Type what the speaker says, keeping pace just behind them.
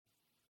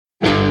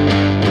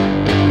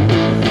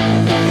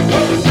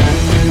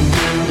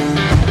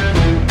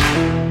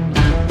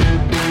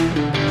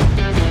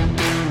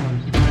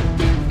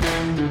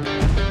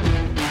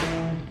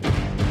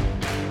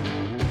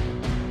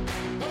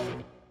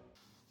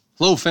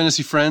Hello,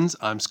 fantasy friends.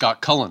 I'm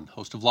Scott Cullen,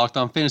 host of Locked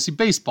On Fantasy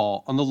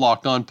Baseball on the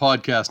Locked On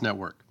Podcast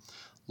Network.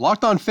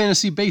 Locked On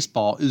Fantasy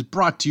Baseball is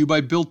brought to you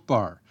by Built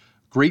Bar,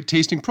 a great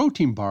tasting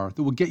protein bar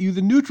that will get you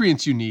the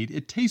nutrients you need.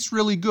 It tastes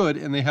really good,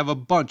 and they have a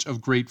bunch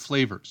of great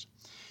flavors.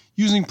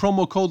 Using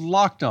promo code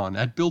LOCKEDON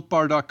at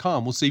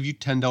BuiltBar.com will save you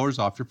 $10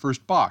 off your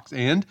first box.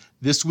 And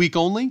this week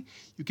only,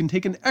 you can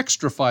take an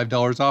extra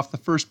 $5 off the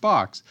first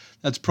box.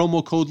 That's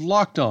promo code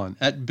LOCKEDON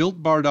at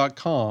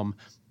BuiltBar.com,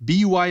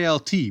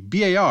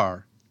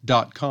 BUILTBAR.com.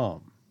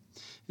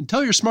 And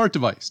tell your smart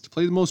device to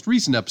play the most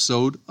recent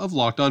episode of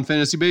Locked On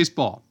Fantasy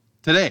Baseball.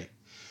 Today,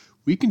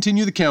 we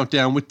continue the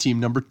countdown with team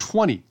number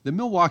 20, the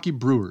Milwaukee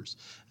Brewers,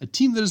 a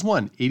team that has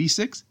won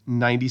 86,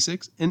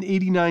 96, and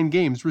 89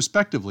 games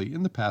respectively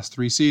in the past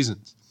 3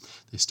 seasons.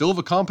 They still have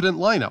a competent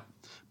lineup,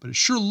 but it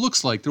sure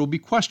looks like there will be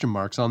question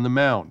marks on the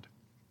mound.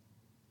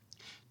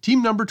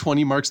 Team number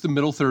 20 marks the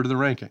middle third of the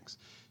rankings.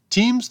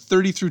 Teams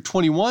 30 through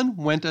 21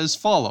 went as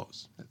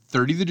follows. At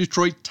 30, the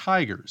Detroit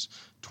Tigers.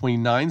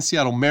 29,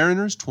 Seattle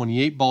Mariners.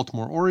 28,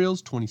 Baltimore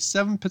Orioles.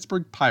 27,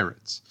 Pittsburgh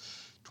Pirates.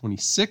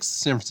 26,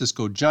 San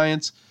Francisco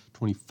Giants.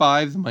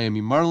 25, the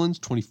Miami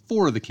Marlins.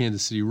 24, the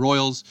Kansas City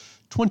Royals.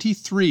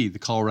 23, the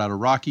Colorado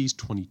Rockies.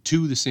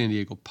 22, the San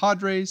Diego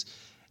Padres.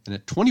 And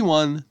at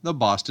 21, the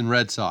Boston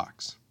Red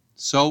Sox.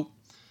 So,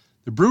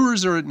 the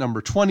Brewers are at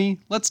number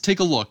 20. Let's take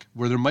a look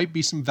where there might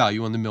be some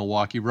value on the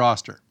Milwaukee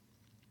roster.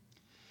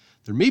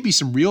 There may be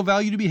some real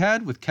value to be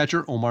had with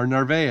catcher Omar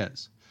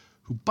Narvaez,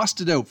 who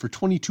busted out for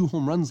 22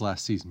 home runs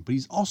last season, but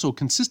he's also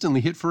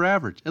consistently hit for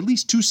average, at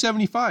least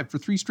 .275 for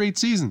 3 straight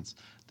seasons.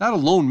 That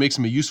alone makes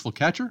him a useful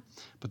catcher,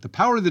 but the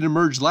power that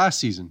emerged last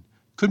season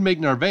could make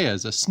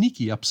Narvaez a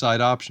sneaky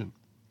upside option.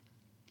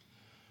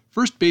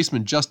 First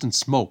baseman Justin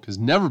Smoak has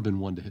never been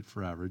one to hit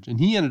for average, and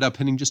he ended up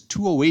hitting just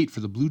 .208 for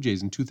the Blue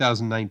Jays in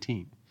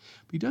 2019.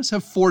 But he does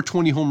have 4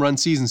 20 home run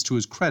seasons to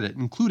his credit,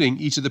 including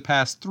each of the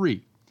past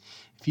 3.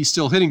 If he's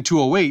still hitting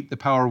 .208, the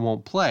power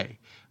won't play.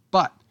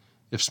 But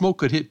if Smoak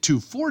could hit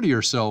 .240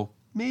 or so,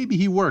 maybe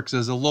he works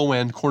as a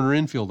low-end corner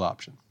infield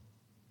option.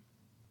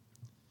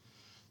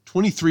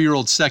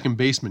 23-year-old second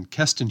baseman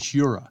Keston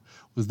Hiura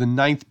was the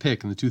 9th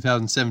pick in the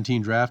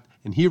 2017 draft,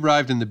 and he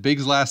arrived in the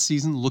Bigs last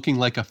season looking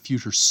like a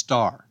future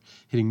star,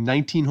 hitting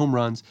 19 home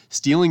runs,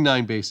 stealing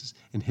 9 bases,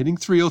 and hitting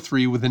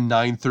 .303 with a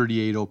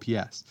 .938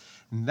 OPS.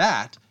 And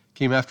that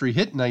came after he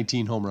hit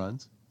 19 home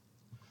runs,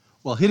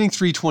 while hitting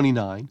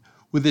 .329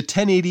 with a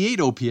 .1088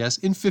 OPS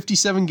in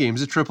 57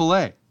 games at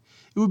AAA.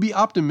 It would be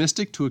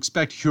optimistic to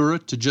expect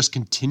Hiura to just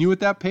continue at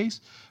that pace,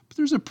 but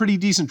there's a pretty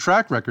decent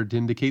track record to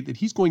indicate that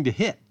he's going to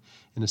hit,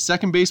 and a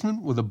second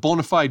baseman with a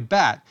bona fide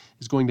bat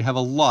is going to have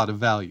a lot of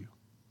value.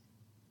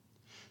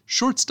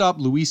 Shortstop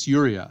Luis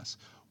Urias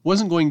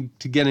wasn't going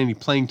to get any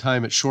playing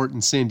time at short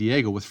in San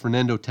Diego with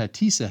Fernando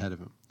Tatis ahead of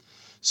him,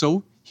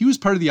 so he was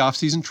part of the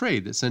offseason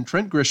trade that sent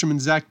Trent Grisham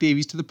and Zach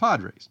Davies to the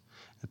Padres.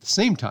 At the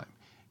same time,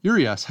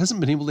 Urias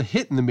hasn't been able to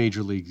hit in the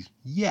major leagues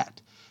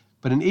yet,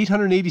 but in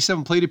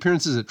 887 plate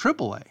appearances at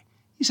AAA,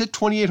 he's hit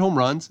 28 home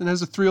runs and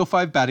has a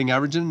 .305 batting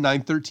average and a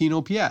 .913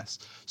 OPS,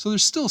 so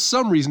there's still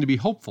some reason to be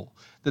hopeful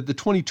that the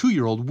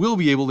 22-year-old will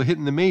be able to hit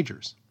in the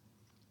majors.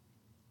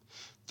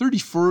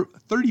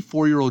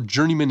 34-year-old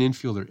journeyman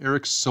infielder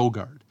Eric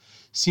Sogard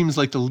seems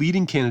like the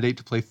leading candidate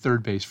to play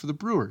third base for the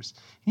Brewers.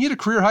 He had a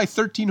career-high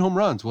 13 home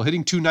runs while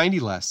hitting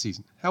 .290 last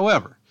season.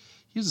 However,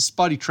 he has a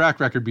spotty track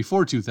record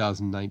before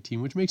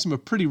 2019, which makes him a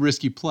pretty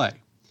risky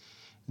play.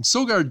 And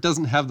Sogard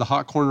doesn't have the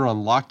hot corner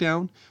on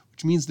lockdown,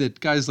 which means that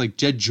guys like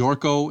Jed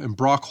Jorko and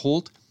Brock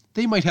Holt,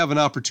 they might have an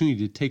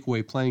opportunity to take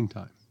away playing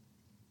time.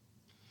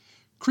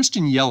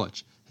 Christian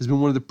Yelich has been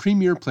one of the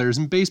premier players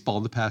in baseball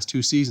the past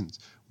 2 seasons,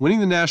 winning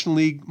the National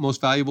League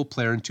Most Valuable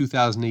Player in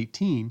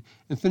 2018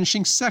 and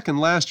finishing second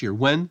last year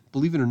when,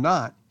 believe it or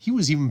not, he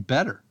was even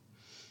better.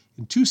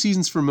 In 2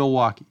 seasons for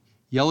Milwaukee,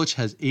 Yelich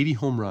has 80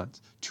 home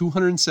runs,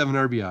 207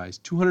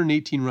 RBIs,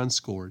 218 runs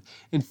scored,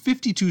 and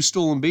 52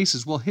 stolen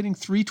bases while hitting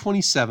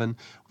 .327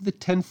 with a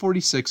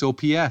 .1046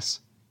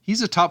 OPS.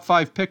 He's a top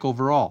 5 pick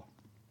overall.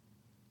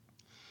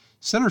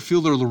 Center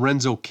fielder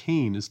Lorenzo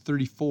Cain is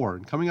 34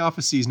 and coming off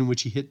a season in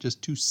which he hit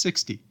just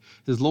 .260,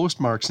 his lowest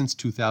mark since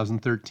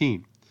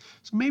 2013.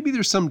 So maybe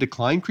there's some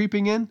decline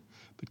creeping in,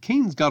 but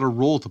Cain's got a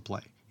role to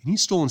play, and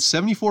he's stolen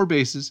 74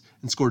 bases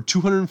and scored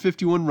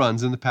 251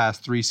 runs in the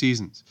past 3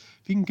 seasons.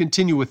 If he can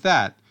continue with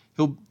that,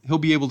 he'll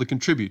be able to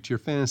contribute to your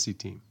fantasy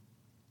team.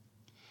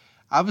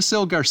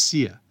 Avisail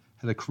Garcia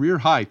had a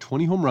career-high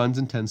 20 home runs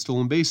and 10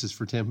 stolen bases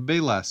for Tampa Bay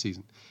last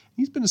season.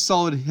 He's been a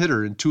solid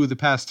hitter in 2 of the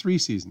past 3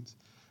 seasons.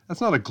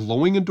 That's not a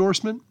glowing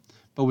endorsement,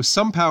 but with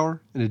some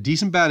power and a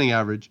decent batting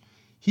average,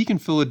 he can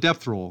fill a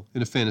depth role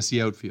in a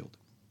fantasy outfield.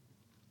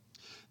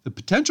 The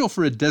potential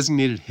for a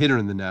designated hitter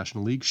in the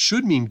National League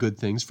should mean good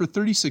things for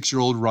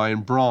 36-year-old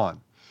Ryan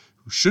Braun,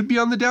 who should be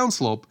on the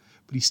downslope,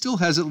 but he still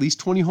has at least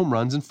 20 home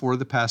runs in 4 of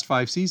the past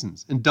 5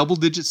 seasons and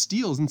double-digit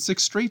steals in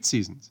 6 straight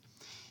seasons.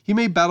 He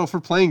may battle for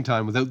playing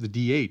time without the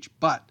DH,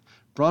 but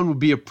Braun would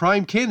be a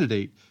prime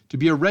candidate to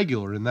be a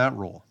regular in that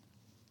role.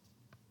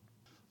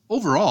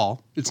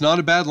 Overall, it's not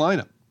a bad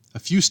lineup. A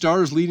few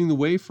stars leading the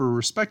way for a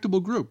respectable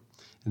group,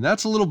 and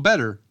that's a little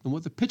better than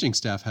what the pitching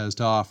staff has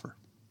to offer.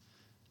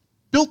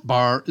 Built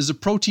Bar is a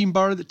protein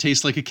bar that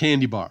tastes like a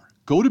candy bar.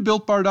 Go to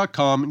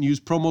BuiltBar.com and use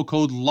promo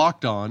code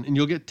LOCKEDON and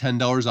you'll get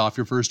 $10 off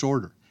your first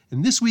order.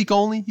 And this week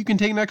only, you can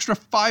take an extra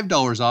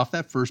 $5 off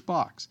that first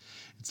box.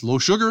 It's low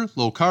sugar,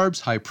 low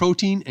carbs, high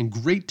protein, and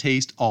great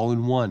taste all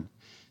in one.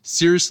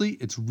 Seriously,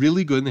 it's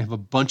really good and they have a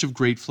bunch of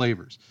great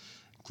flavors,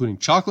 including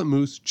chocolate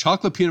mousse,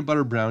 chocolate peanut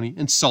butter brownie,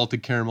 and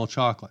salted caramel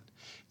chocolate.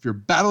 If you're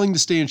battling to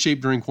stay in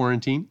shape during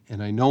quarantine,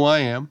 and I know I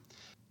am,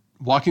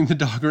 walking the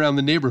dog around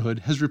the neighborhood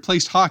has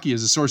replaced hockey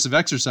as a source of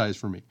exercise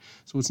for me,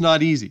 so it's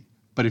not easy.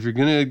 But if you're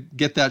going to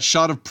get that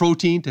shot of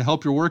protein to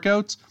help your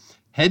workouts,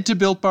 head to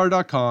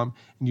BuiltBar.com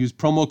and use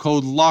promo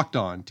code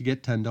LOCKEDON to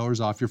get $10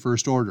 off your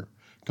first order.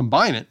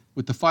 Combine it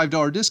with the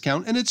 $5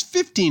 discount and it's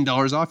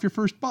 $15 off your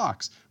first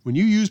box when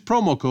you use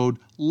promo code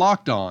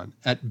LOCKEDON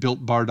at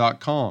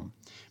BuiltBar.com.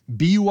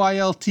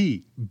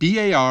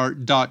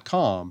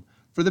 BuiltBar.com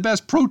for the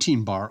best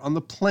protein bar on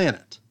the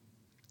planet.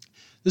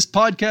 This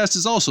podcast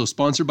is also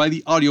sponsored by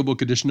the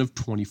audiobook edition of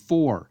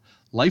 24,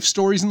 Life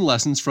Stories and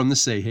Lessons from the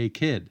Say Hey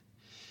Kid.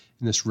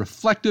 In this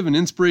reflective and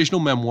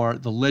inspirational memoir,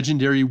 the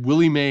legendary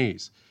Willie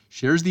Mays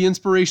shares the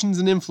inspirations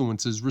and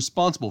influences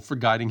responsible for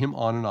guiding him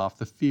on and off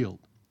the field.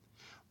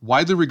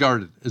 Widely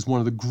regarded as one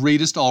of the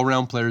greatest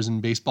all-around players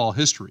in baseball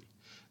history,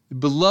 the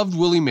beloved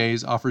Willie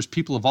Mays offers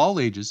people of all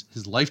ages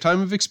his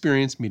lifetime of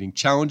experience meeting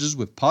challenges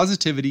with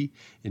positivity,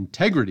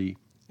 integrity,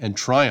 and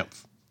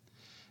triumph.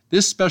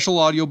 This special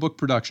audiobook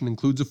production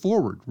includes a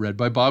foreword read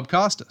by Bob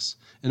Costas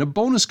and a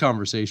bonus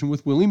conversation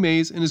with Willie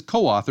Mays and his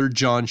co-author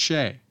John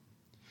Shea.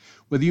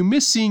 Whether you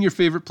miss seeing your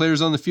favorite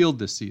players on the field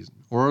this season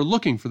or are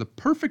looking for the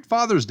perfect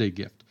Father's Day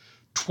gift,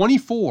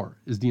 24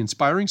 is the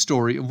inspiring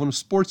story of one of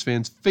sports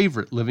fans'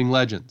 favorite living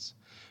legends.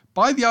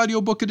 Buy the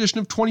audiobook edition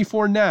of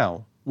 24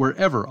 now,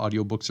 wherever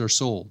audiobooks are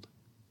sold.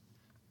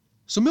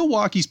 So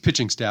Milwaukee's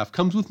pitching staff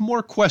comes with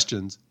more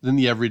questions than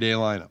the everyday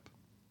lineup.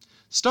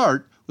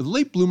 Start with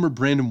late bloomer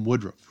Brandon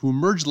Woodruff, who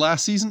emerged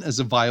last season as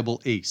a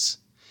viable ace.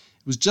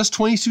 It was just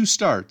 22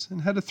 starts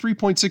and had a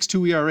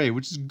 3.62 ERA,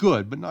 which is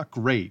good but not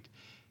great.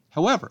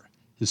 However,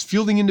 his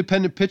fielding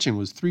independent pitching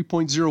was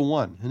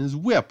 3.01 and his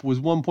whip was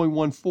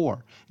 1.14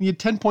 and he had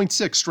 10.6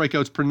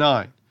 strikeouts per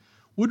nine.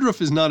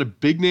 Woodruff is not a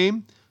big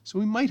name, so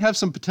he might have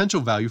some potential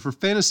value for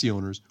fantasy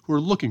owners who are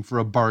looking for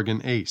a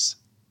bargain ace.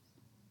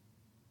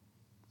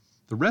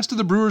 The rest of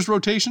the Brewers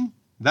rotation,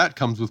 that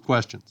comes with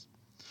questions.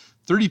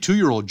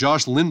 32-year-old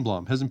Josh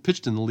Lindblom hasn't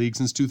pitched in the league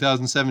since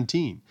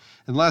 2017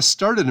 and last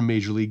started a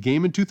major league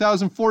game in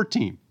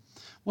 2014.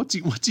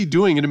 What's he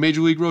doing in a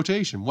major league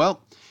rotation?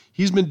 Well,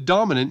 he's been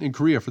dominant in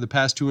Korea for the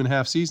past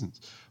 2.5 seasons,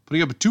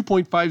 putting up a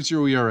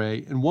 2.50 ERA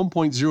and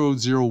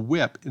 1.00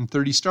 whip in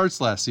 30 starts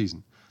last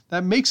season.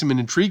 That makes him an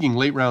intriguing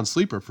late-round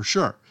sleeper for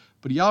sure,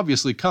 but he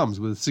obviously comes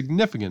with a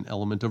significant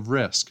element of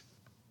risk.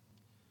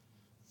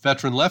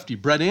 Veteran lefty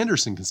Brett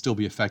Anderson can still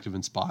be effective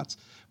in spots,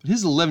 but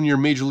his 11-year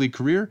major league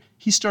career,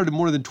 he started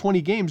more than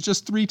 20 games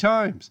just 3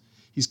 times.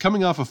 He's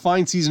coming off a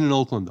fine season in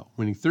Oakland, though,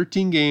 winning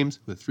 13 games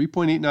with a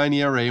 3.89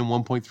 ERA and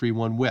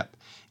 1.31 whip.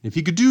 And if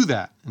he could do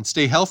that and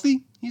stay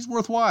healthy, he's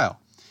worthwhile,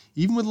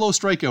 even with low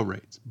strikeout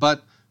rates.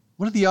 But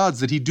what are the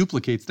odds that he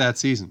duplicates that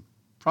season?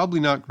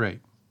 Probably not great.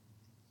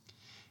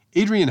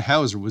 Adrian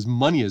Hauser was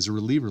money as a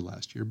reliever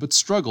last year, but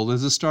struggled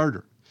as a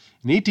starter.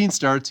 In 18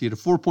 starts, he had a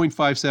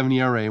 4.57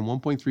 ERA and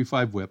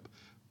 1.35 whip,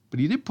 but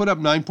he did put up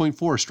 9.4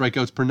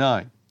 strikeouts per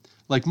nine.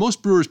 Like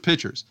most Brewers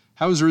pitchers,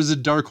 Hauser is a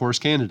dark horse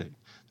candidate.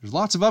 There's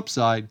lots of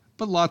upside,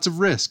 but lots of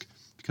risk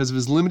because of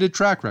his limited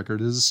track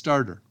record as a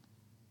starter.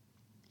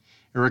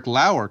 Eric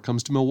Lauer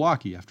comes to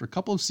Milwaukee after a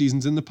couple of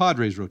seasons in the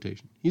Padres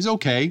rotation. He's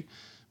okay,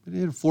 but he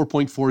had a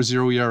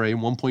 4.40 ERA and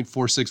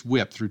 1.46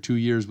 whip through 2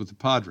 years with the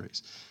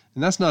Padres,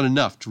 and that's not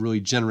enough to really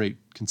generate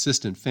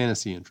consistent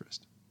fantasy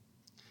interest.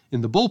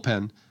 In the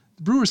bullpen,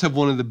 the Brewers have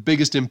one of the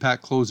biggest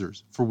impact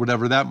closers, for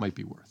whatever that might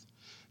be worth.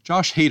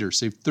 Josh Hader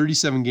saved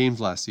 37 games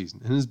last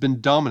season and has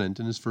been dominant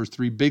in his first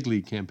 3 big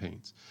league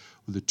campaigns,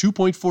 with a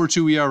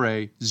 2.42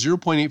 ERA,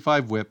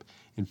 0.85 whip,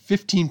 and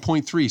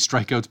 15.3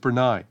 strikeouts per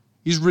nine.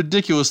 He's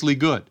ridiculously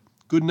good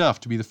enough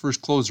to be the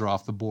first closer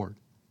off the board.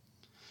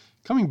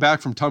 Coming back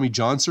from Tommy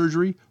John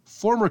surgery,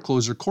 former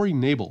closer Corey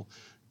Knebel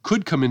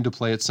could come into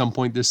play at some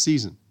point this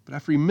season, but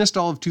after he missed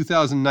all of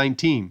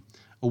 2019,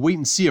 a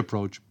wait-and-see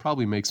approach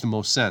probably makes the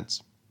most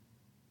sense.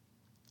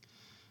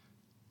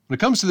 When it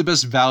comes to the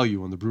best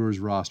value on the Brewers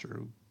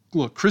roster,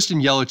 look,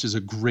 Christian Yelich is a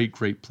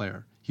great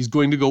player. He's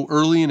going to go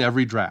early in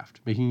every draft,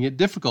 making it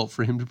difficult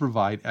for him to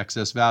provide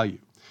excess value.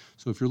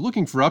 So if you're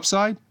looking for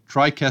upside,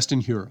 try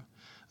Keston Hiura,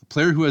 a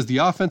player who has the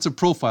offensive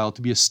profile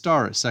to be a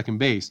star at second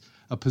base,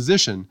 a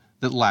position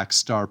that lacks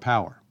star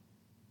power.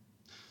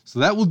 So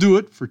that will do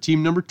it for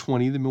team number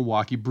 20, the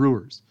Milwaukee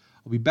Brewers.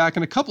 I'll be back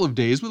in a couple of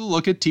days with a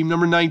look at team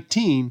number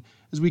 19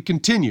 as we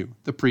continue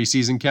the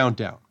preseason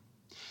countdown.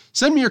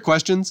 Send me your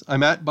questions.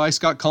 I'm at by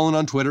Scott Cullen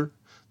on Twitter.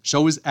 The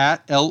show is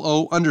at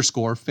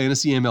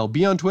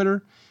LO_FantasyMLB on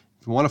Twitter.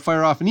 If you want to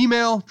fire off an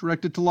email,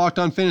 direct it to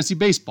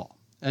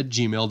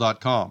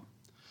LockedOnFantasyBaseball@gmail.com.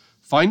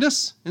 Find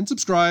us and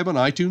subscribe on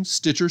iTunes,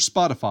 Stitcher,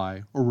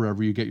 Spotify, or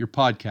wherever you get your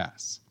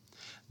podcasts.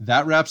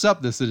 That wraps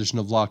up this edition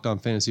of Locked On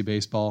Fantasy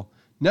Baseball.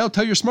 Now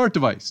tell your smart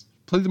device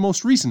to play the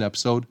most recent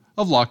episode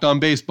of Locked On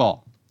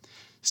Baseball.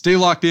 Stay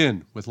locked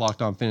in with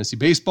Locked On Fantasy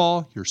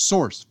Baseball, your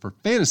source for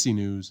fantasy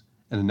news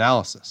and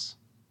analysis.